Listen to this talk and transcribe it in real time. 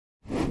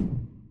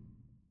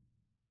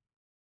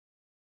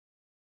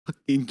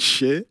fucking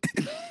shit.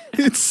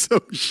 It's so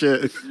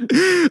shit.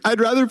 I'd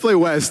rather play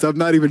West. I'm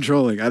not even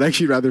trolling. I'd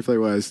actually rather play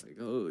West. Like,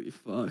 holy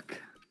fuck.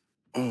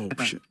 Oh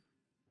shit.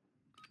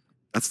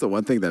 That's the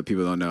one thing that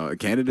people don't know.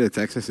 Canada,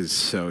 Texas is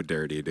so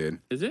dirty, dude.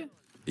 Is it?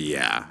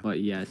 Yeah. What?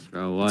 Yes,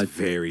 bro. What? It's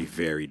very,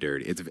 very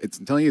dirty. It's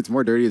I'm telling you, it's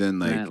more dirty than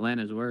like. Man,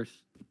 Atlanta's worse.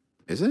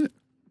 Is it?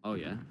 Oh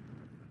yeah.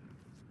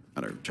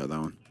 I don't try that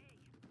one.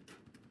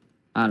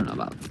 I don't know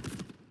about.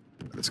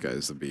 This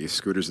guy's the beast.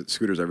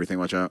 Scooters, everything.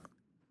 Watch out.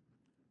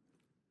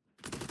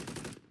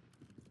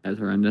 That's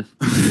horrendous.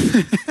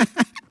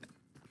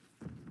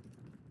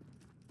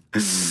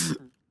 The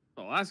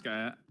last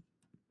guy.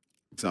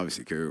 It's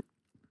obviously Coop.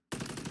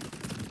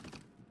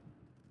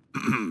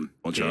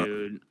 One shot.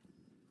 Dude.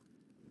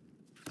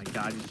 My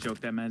God, I just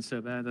choked that man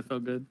so bad. That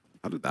felt good.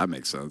 How did that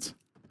make sense?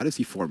 How does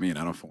he for me and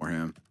I don't for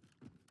him?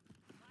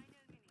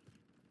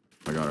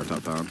 I got our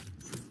top down.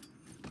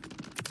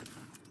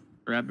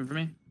 Rapping for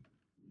me?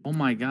 Oh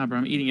my God, bro.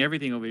 I'm eating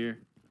everything over here.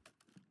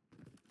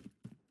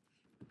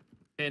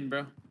 Pin,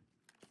 bro.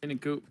 Pin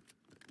and Coop.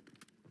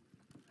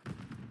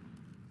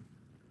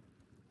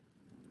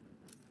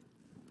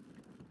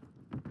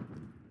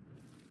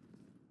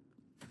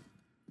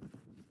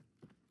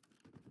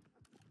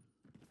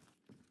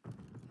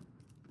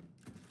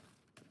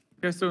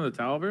 You guys still in the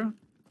towel, bro?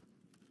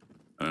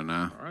 I don't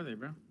know. Where are they,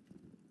 bro?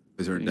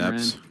 Is there Being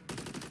depths? ran.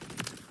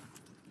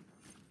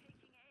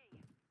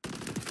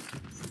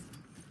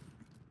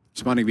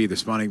 Spawning B. They're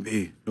spawning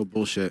B. No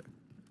bullshit.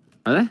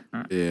 Are they?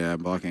 Yeah,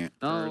 I'm blocking it.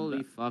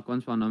 Holy fuck!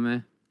 One spawned on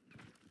me.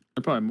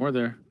 There's probably more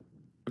there.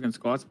 Fucking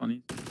squad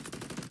spawnies.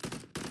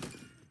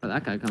 Where'd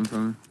that guy come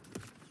from?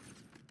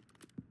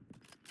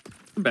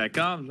 Bad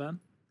comms, man.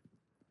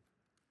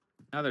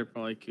 Now they're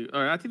probably cute.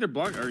 Or I think they're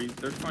blocked. Or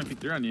they're spawning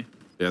P3 on you.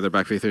 Yeah, they're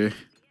back V3.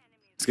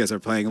 These guys are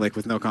playing like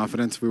with no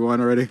confidence. We won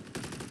already.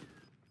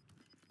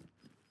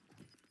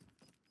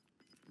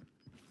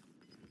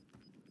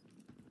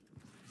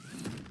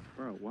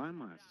 Bro, why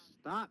am I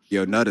stop?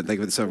 Yo, Nutted, thank you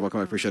for the 7. Welcome.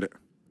 I appreciate it.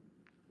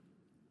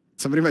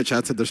 Somebody in my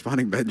chat said they're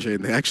spawning Benjay,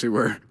 and they actually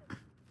were.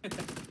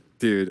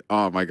 Dude,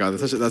 oh my God,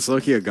 that's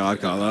low-key a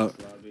god call out.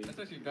 That's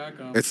actually God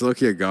comms. It's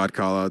low-key a god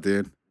call out,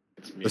 dude.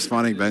 They're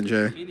spawning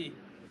Benjay.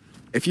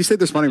 If you say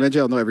they're spawning Benjay,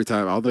 I'll know every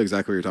time. I'll know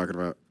exactly what you're talking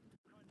about.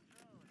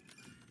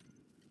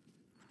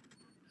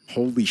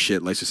 Holy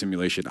shit, Lysa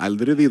Simulation. I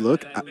literally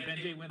look.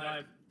 Benjay went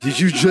live. Did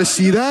you just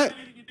see that?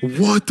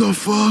 What the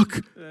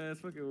fuck? That's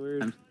fucking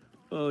weird.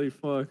 Holy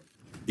fuck.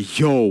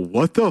 Yo,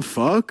 what the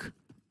fuck?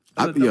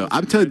 I'm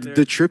telling you,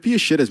 the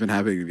trippiest shit has been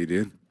happening to me,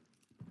 dude.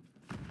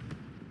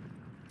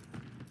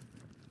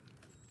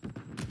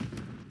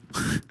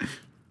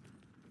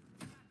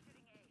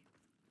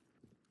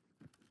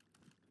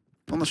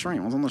 On the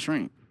stream, what's on the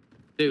stream?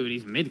 Dude,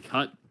 he's mid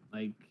cut.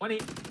 Like 20.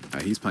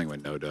 He's playing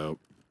with no dope.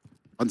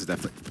 One's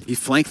definitely. He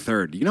flanked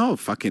third. You know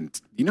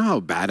how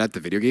bad at the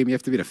video game you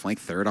have to be to flank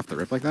third off the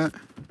rip like that?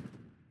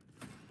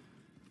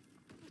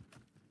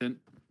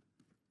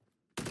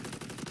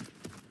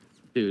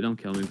 dude, don't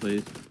kill me,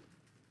 please.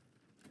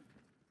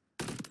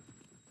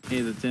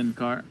 Hey, the 10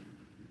 car.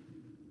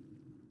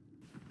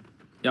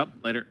 Yep,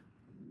 later.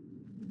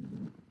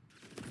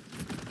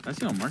 I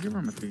see no market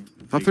room at 3.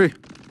 Top 3.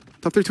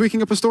 Top 3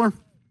 tweaking up a storm.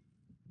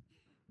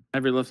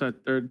 Every left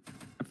side, third.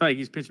 I feel like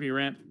he's pitching me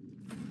ramp.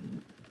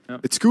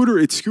 Yep. It's Scooter.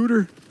 It's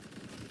Scooter.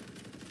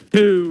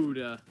 Dude.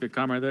 Good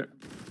com right there.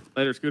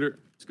 Later, Scooter.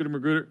 Scooter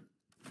Magruder.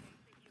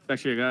 It's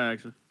actually a guy,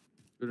 actually.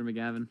 Scooter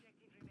McGavin.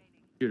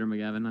 Scooter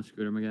McGavin, not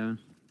Scooter McGavin.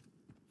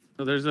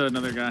 So there's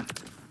another guy.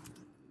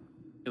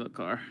 Yellow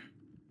car.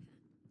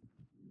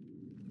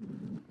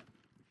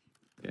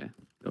 Yeah,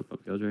 go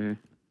pop kills right here.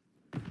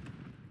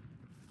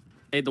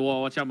 Hit the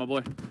wall. Watch out, my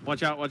boy.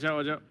 Watch out, watch out,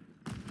 watch out.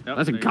 Yep,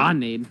 That's a there you god go.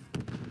 nade.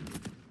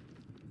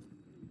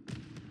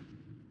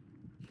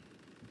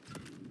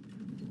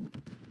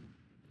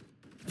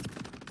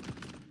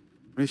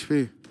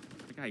 HP.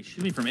 That guy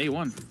shooting me from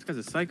A1. This guy's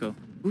a psycho.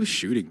 Who's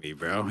shooting me,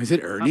 bro? Is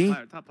it Ernie?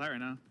 Top player right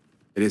now.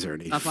 It is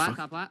Ernie. Top flat, Fuck.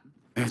 top flat.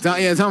 It's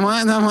not, yeah, it's on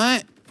what? Not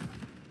what?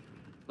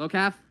 Low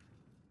calf.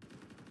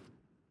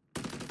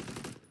 Oh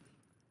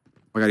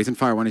my god, he's in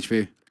fire. 1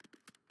 HP.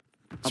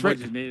 My It's boy right.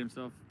 just naded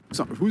himself.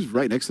 So, who's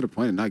right next to the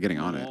point and not getting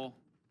on it? Wall.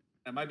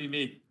 That might be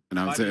me.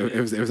 No, Might it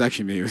be was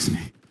actually me. It was me.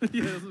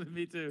 yeah, it was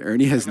me too.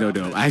 Ernie has I no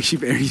got dope. it.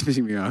 Actually, Ernie's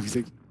pissing me off. He's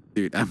like,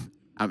 dude, I'm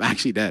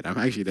actually dead. I'm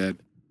actually dead.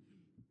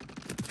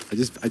 I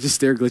just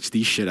stare glitched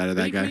the shit out of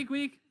that guy.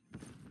 Weak.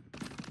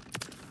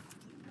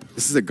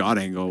 This is a god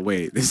angle.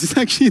 Wait, this is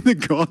actually the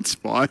god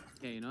spot.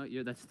 Yeah, you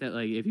know, that's still,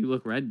 like, if you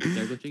look red,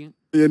 they're glitching it.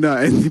 Yeah, no,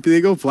 and if they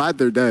go flat,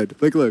 they're dead.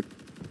 Look. Look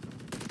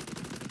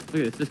at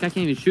this. This guy can't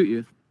even shoot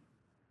you.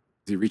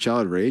 Does he reach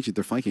out and rage?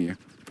 They're flanking you.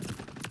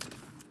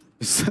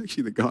 This is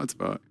actually the god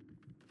spot.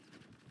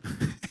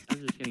 I'm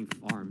just getting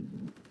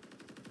farmed.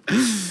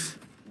 Yeah,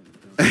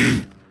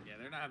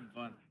 they're not having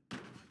fun.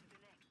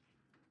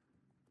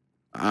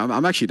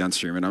 I'm actually done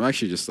streaming. I'm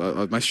actually just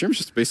my stream's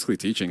just basically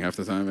teaching half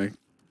the time. Like.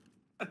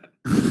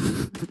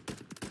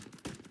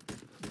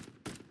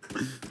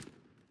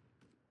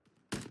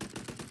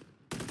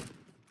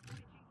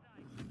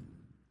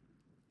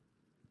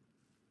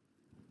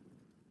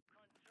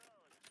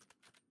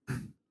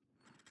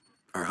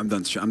 I'm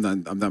done. I'm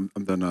done. I'm done.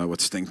 I'm done.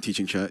 What's Sting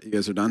teaching chat? You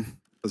guys are done.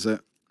 That's it.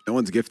 No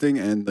one's gifting,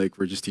 and like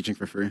we're just teaching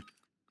for free.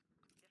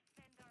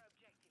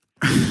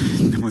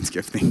 No one's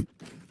gifting.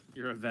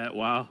 You're a vet.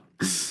 Wow.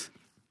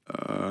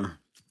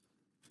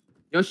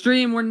 Yo,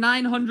 stream, we're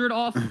 900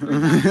 off.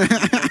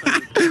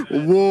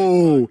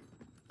 Whoa.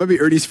 Might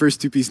be Ernie's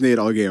first two-piece nade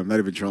all game. I'm not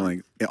even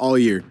trolling. All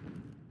year.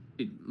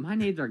 Dude, my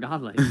nades are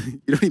godlike.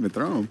 You don't even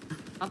throw them.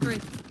 Top 3.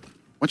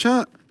 One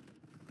shot.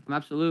 I'm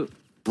absolute.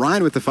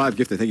 Ryan with the 5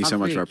 gifted. Thank you so Top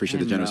much. three I appreciate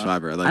the again, generous bro.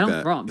 fiver. I like I don't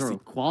that. bro.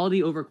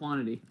 Quality over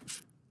quantity.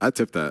 I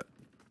tipped that.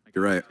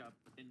 You're right.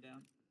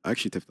 I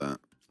actually tipped that.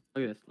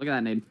 Look at this. Look at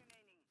that nade.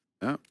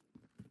 Yeah.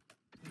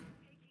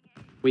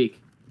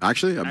 Weak.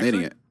 Actually, I'm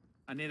nading it.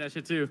 I need that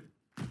shit too.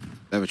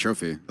 They have a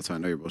trophy. That's how I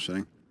know you're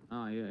bullshitting.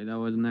 Oh, yeah, that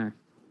wasn't there.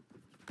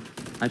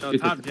 I So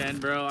shoot top gen,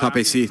 bro. Top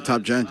AC,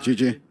 top gen,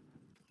 GG.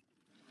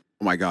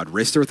 Oh my God,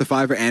 Rister with the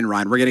 5er and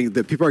Ryan. We're getting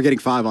the people are getting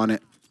 5 on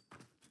it.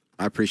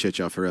 I appreciate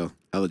y'all for real.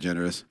 Hella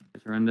generous.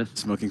 It's horrendous.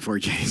 Smoking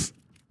 4Js.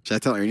 Should I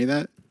tell Ernie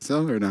that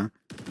still or no?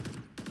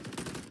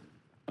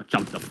 Oh,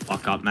 jump the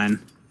fuck up,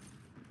 man.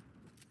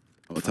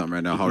 I'll tell him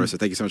right now. Rister,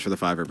 thank you so much for the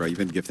 5er, bro. You've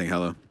been gifting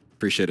hello.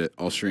 Appreciate it.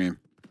 All stream.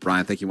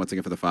 Ryan, thank you once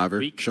again for the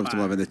 5er. Show him some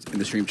love in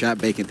the stream chat.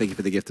 Bacon, thank you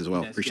for the gift as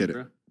well. Appreciate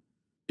it.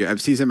 Yeah,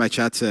 MC's in my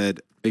chat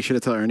said, make sure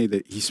to tell Ernie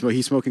that he's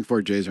smoking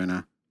 4Js right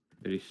now.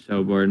 Dude, he's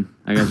so bored.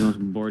 That guy's the most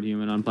bored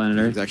human on planet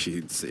Earth. He's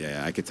actually,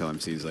 yeah, I could tell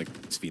MC's like,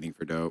 he's feeding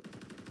for dope.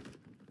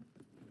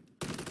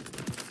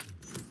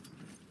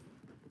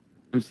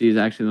 MC is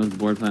actually the most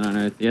bored planet on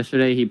Earth.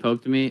 Yesterday, he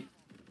poked me,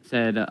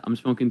 said, I'm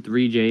smoking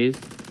 3 Js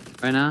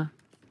right now.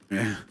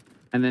 Yeah.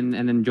 And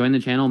then joined the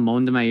channel,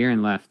 moaned in my ear,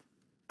 and left.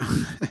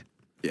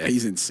 Yeah,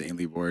 he's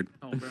insanely bored.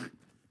 Oh, bro.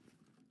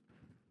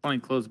 Playing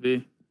close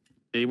B.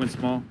 Yeah, he went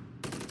small.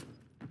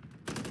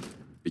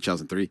 Beach house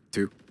in 3,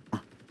 2.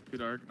 Too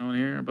dark. No one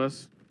here.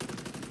 Bus.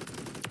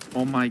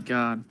 Oh my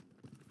God.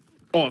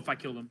 Oh, if I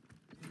killed him.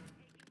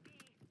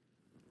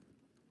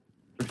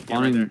 Yeah,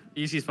 right there.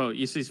 You see his foot.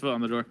 You see his foot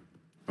on the door.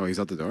 Oh, he's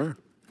out the door?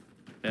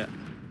 Yeah.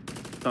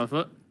 Saw his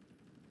foot.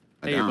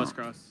 Hey, your bus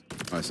cross.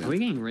 Oh, I see. Are we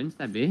getting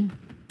rinsed at B?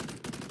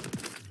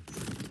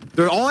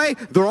 They're all A?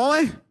 They're all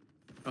A?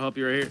 I'll help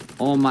you right here.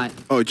 Oh my.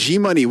 Oh, G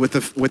Money with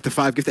the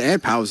 5 gift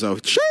and Pauzo.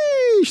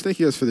 Sheesh. Thank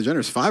you guys for the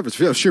generous 5.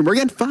 Yo, stream, we're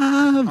getting 5.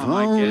 Oh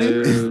my God.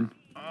 Dude.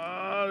 Oh,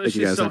 Thank this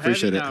you shit's guys, so I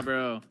appreciate heavy it. now,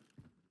 bro.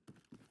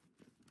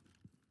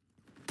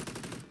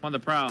 On the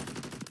prowl.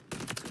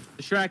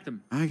 Distract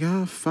him. I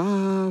got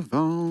 5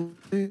 on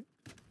it.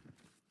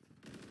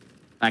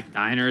 Back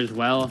diner as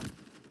well.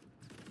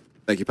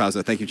 Thank you,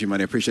 Pauzo. Thank you, G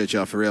Money. I appreciate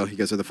y'all for real. You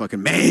guys are the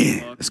fucking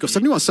man. Let's go.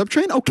 71 sub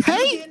train.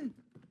 Okay.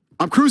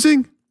 I'm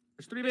cruising.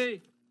 There's 3B.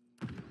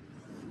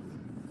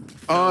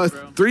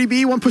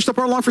 3B, one pushed up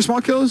our long for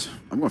small kills.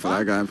 I'm going for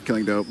that guy. I'm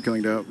killing dope,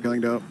 killing dope,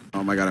 killing dope.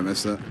 Oh my God, I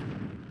missed it.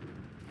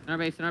 In our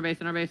base, in our base,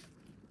 in our base.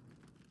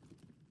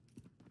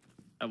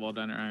 I have wall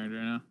diner iron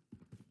right now.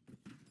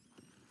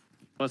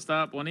 Bus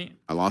stop, 1 eat.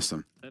 I lost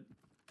him. Our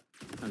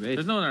base.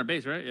 There's no one in our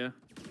base, right? Yeah.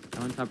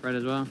 That one top right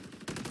as well.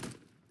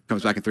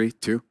 Comes back in 3,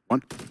 2,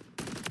 1.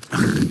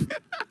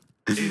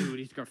 Dude,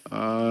 he's got.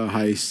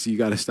 Heist, you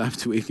gotta stop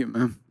tweaking,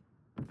 man.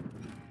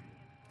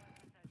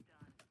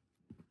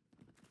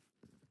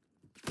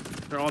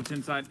 They're all to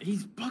inside.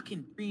 He's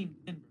fucking green.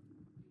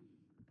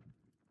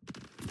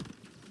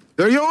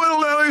 There you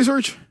go,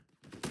 research.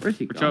 Where's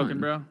he We're going? choking,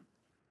 bro.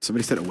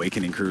 Somebody said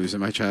awakening cruise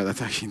in my chat.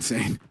 That's actually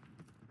insane.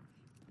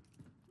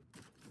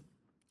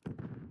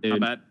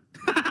 Dude. Not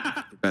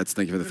bad. Bets,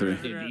 thank you for the 3.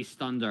 Dude, these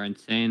stuns are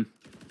insane.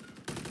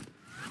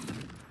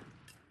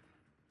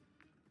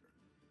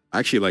 I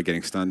actually like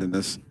getting stunned in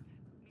this.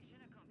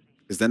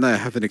 Because then I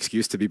have an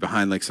excuse to be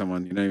behind like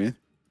someone, you know what I mean?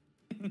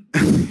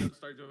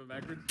 Start jumping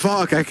backwards.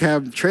 Fuck,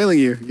 I'm trailing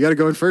you. You gotta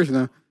go in first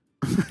now.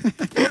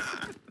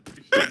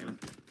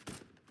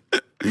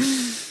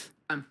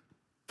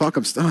 Fuck,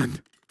 I'm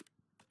stunned.